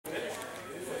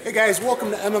Hey guys,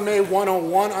 welcome to MMA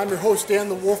 101. I'm your host, Dan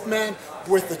the Wolfman,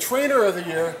 with the trainer of the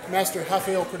year, Master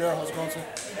Rafael Cordeiro. How's it going, sir?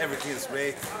 Everything is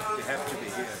great. We're happy to be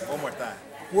here one more time.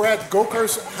 We're at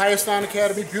Gokar's Highest On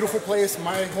Academy, beautiful place,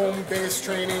 my home base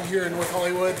training here in North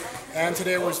Hollywood. And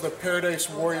today was the Paradise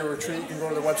Warrior Retreat. You can go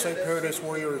to the website,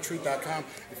 paradisewarriorretreat.com.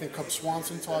 I think Cub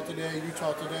Swanson taught today, you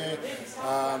taught today,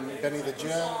 Benny the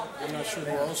Jet, I'm not sure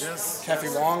who else. Kathy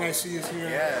Long, I see, is here.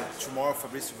 Yeah, tomorrow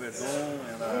Fabricio Verdun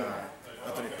and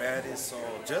Anthony Pettis. So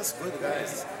just good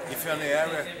guys. If you're in the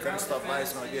area, come stop by.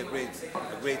 It's going to be a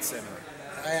great seminar.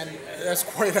 And that's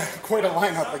quite a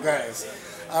lineup of guys.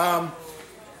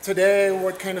 Today,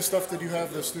 what kind of stuff did you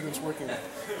have the students working with?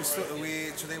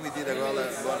 Today we did a lot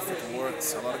of footwork,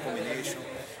 a lot of combination.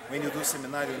 When you do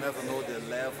seminar, you never know the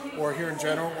level. Or here in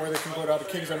general, or they can go down to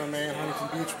King's MMA in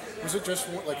Huntington Beach. Was it just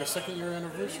like a second-year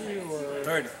anniversary or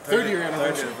third year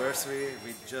anniversary? Third anniversary.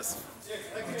 We just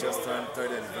turned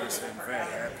third anniversary. I'm very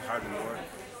happy, hard work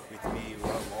with me,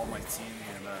 with all my team,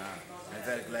 and I'm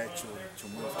very glad to move to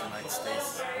the United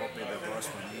States, open the doors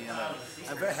for me, and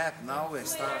I'm very happy now. We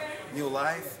start new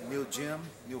life, new gym,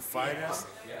 new fighters,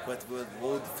 but with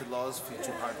old philosophy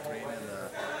to hard training, and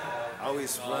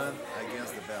always run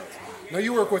against the belt. Now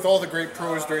you work with all the great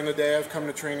pros during the day. I've come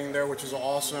to training there, which is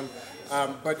awesome.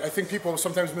 But I think people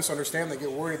sometimes misunderstand. They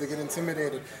get worried. They get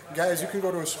intimidated. Guys, you can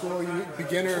go to a school.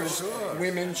 Beginners,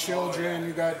 women, children.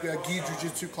 You got gi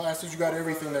Jiu-jitsu classes. You got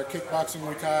everything there. Kickboxing,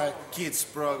 Muay Thai. Kids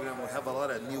program. We have a lot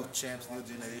of new champs, new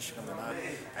generation coming up.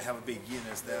 I have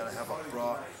beginners there. I have a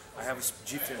pro. I have a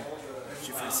different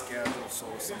schedule. So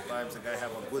sometimes a guy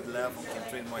have a good level can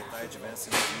train Muay Thai, advance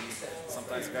in gi.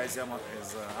 Sometimes guys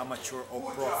is amateur or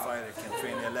pro fighter can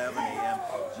train 11 a.m.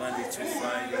 Monday to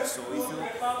Friday. So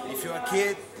if you're a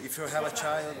kid, if you have a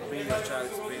child, bring your child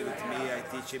to play with me. I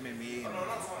teach MMA and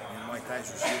Muay Thai,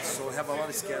 Jiu-jitsu. So we have a lot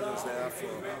of schedules there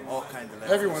for all kinds of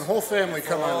levels. Everyone, whole family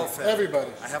come out.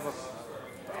 Everybody. I have a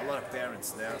lot of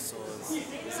parents there, so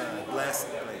it's a blessed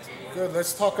place. Good.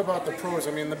 Let's talk about the pros.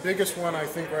 I mean, the biggest one I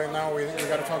think right now we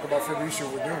got to talk about Fabricio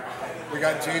Verdun. We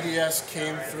got JDS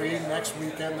Kane 3 next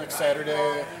weekend, next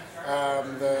Saturday.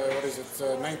 What is it?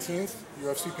 19th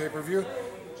UFC pay-per-view.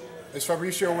 Is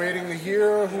Fabricio waiting to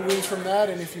hear who wins from that,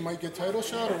 and if he might get title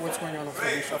shot, or what's going on with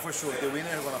Fabricio? For sure, the winner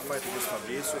is going to fight against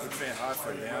Fabricio. He trained hard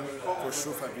for them. For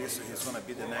sure, Fabricio is going to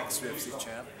be the next UFC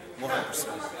champ, 100%.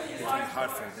 He trained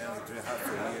hard for them. He trained hard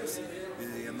for years.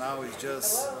 And now it's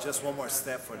just one more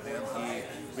step for them. He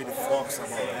really focused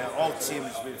about that. All team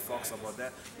is really focused about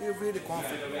that. We're really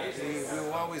confident. We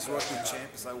will always work with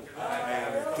champs. I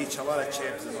teach a lot of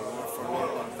champs in the world for a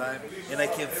long, long time, and I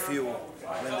can feel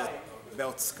when the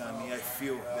belts coming. I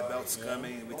feel the belts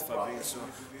coming with Fabricio.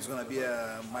 It's gonna be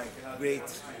my great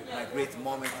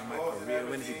moment in my career.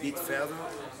 When he beat Fedor,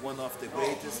 one of the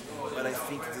greatest. But I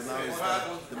think now is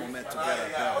the moment to get a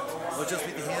belt. Not just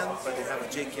with him, but they have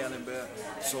Jake Ellenberg,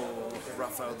 so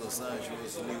Rafael dos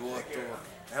Anjos, Lyoto.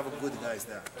 I have good guys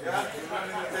there.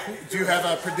 Do you have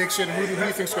a prediction? Who do you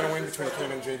think is going to win between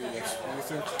Kane and JDS? Do you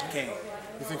think Kane?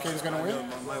 You think Kane's going to win?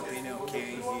 In my opinion,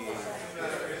 Kane,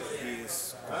 he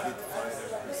is a complete fighter.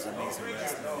 He's an amazing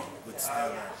wrestler, good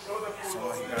stand-up. So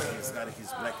he's got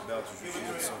his black belt in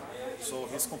Jiu-jitsu. So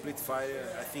he's a complete fighter.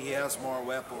 I think he has more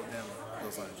weapon than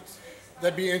Dos Anjos.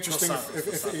 That'd be interesting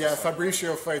if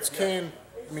Fabricio fights Kane.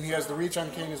 I mean, he has the reach on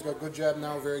Kane. He's got good jab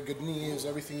now, very good knees,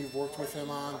 everything you've worked with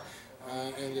him on.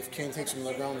 And if Kane takes him to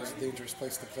the ground, it's a dangerous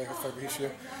place to play with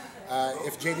Fabricio.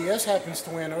 If JDS happens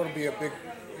to win, it'll be a big,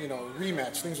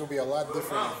 rematch. Things will be a lot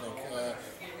different, I think.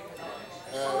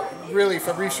 Really,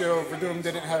 Fabricio Verdun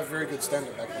didn't have very good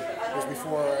stand-up back then. It was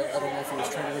before, I don't know if he was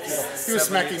training with you. He was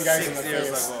smacking guys in the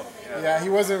face. Yeah, he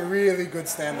wasn't really good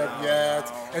stand-up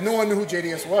yet. And no one knew who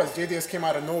JDS was. JDS came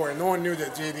out of nowhere. No one knew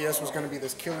that JDS was going to be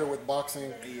this killer with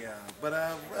boxing. Yeah, but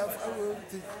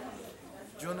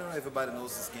Junior, everybody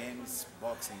knows this game. It's a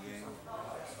boxing game.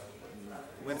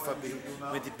 When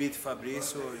he beat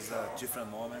Fabricio, it's a different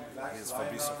moment. It's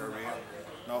Fabricio's career.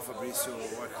 Now Fabricio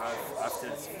worked hard after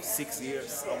 6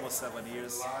 years, almost 7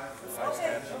 years. The fight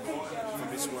happened.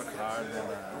 Fabricio worked hard, and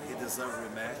he deserved a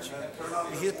rematch.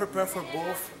 And he prepared for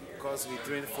both because he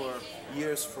trained for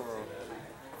years for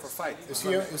fight. Is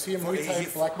he a Muay Thai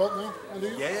black belt now?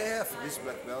 Yeah. Fabricio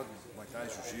black belt, Muay Thai,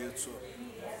 Jiu-jitsu.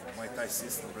 Muay Thai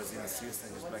system, Brazilian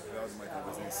system, his black belt, Muay Thai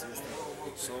Brazilian system.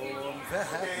 So I'm very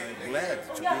happy, I'm glad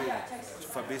to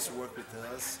Fabricio work with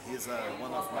us. He's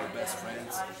one of my best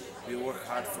friends. We work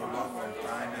hard for a long, long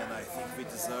time, and I think we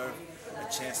deserve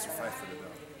a chance to fight for the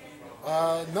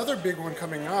belt. Another big one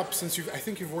coming up, since I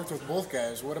think you've worked with both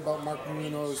guys. What about Mark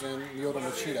Munoz and Lyoto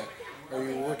Machida? Are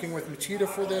you working with Machida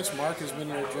for this? Mark has been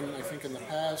in your gym, I think, in the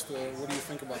past. What do you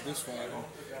think about this fight?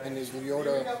 And is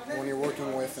Lyoto the one you're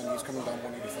working with, and he's coming down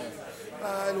 185?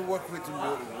 I work with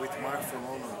Mark for a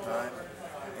long time,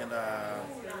 and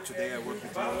today I work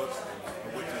with Lyoto.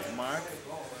 I worked with Mark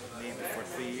maybe for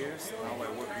 3 years. Now I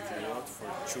work with Lyoto for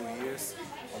 2 years,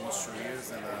 almost 2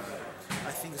 years, and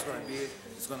I think it's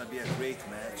gonna be a great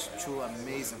match. Two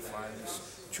amazing fighters,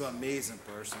 two amazing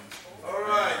persons.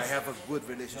 I have a good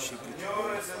relationship with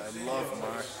both. I love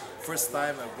Mark. First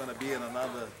time I'm gonna be in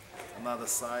another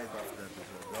side of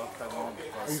the octagon.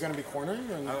 Are you gonna be cornering?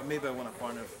 Maybe I want to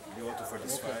corner Lyoto for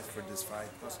this fight,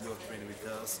 because Lyoto training with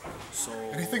us. So.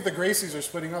 And I think the Gracies are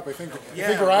splitting up. I think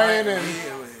yeah, Ryan and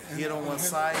hit on one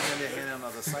side and then hit on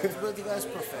another side. But the guys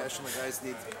professional. Guys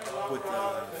need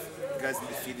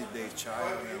defeated their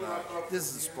child. And this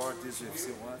is the sport. This is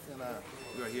UFC one, and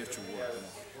we are here to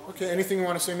work. Okay. Anything you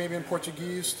want to say, maybe in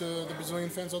Portuguese, to the Brazilian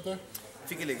fans out there?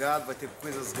 Fique ligado, vai ter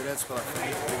coisas grandes pela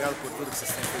frente. Obrigado por tudo que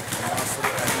vocês têm feito por nós, todo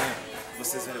o carinho que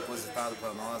vocês têm depositado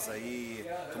para nós aí.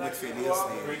 Estou muito feliz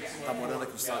de estar morando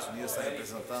aqui nos Estados Unidos, estar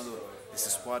representando esse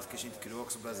esporte que a gente criou,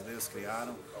 que os brasileiros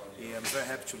criaram. E I'm very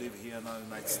happy to live here now in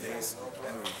the United States.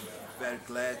 I'm very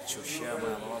glad to share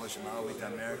my knowledge now with the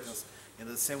Americans. In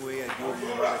the same way I do with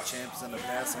a lot of champions in the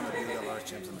past, I'm going to build a lot of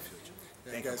champions in the future.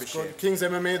 Thank you, appreciate it.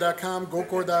 KingsMMA.com,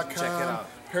 Gokor.com, Check it out.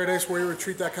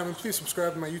 ParadiseWarriorRetreat.com, and please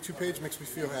subscribe to my YouTube page. Makes me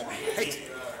feel happy. Hey!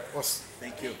 Awesome.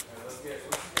 Thank you.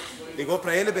 Ligou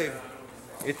pra ele, baby?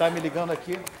 Ele tá me ligando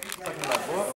aqui.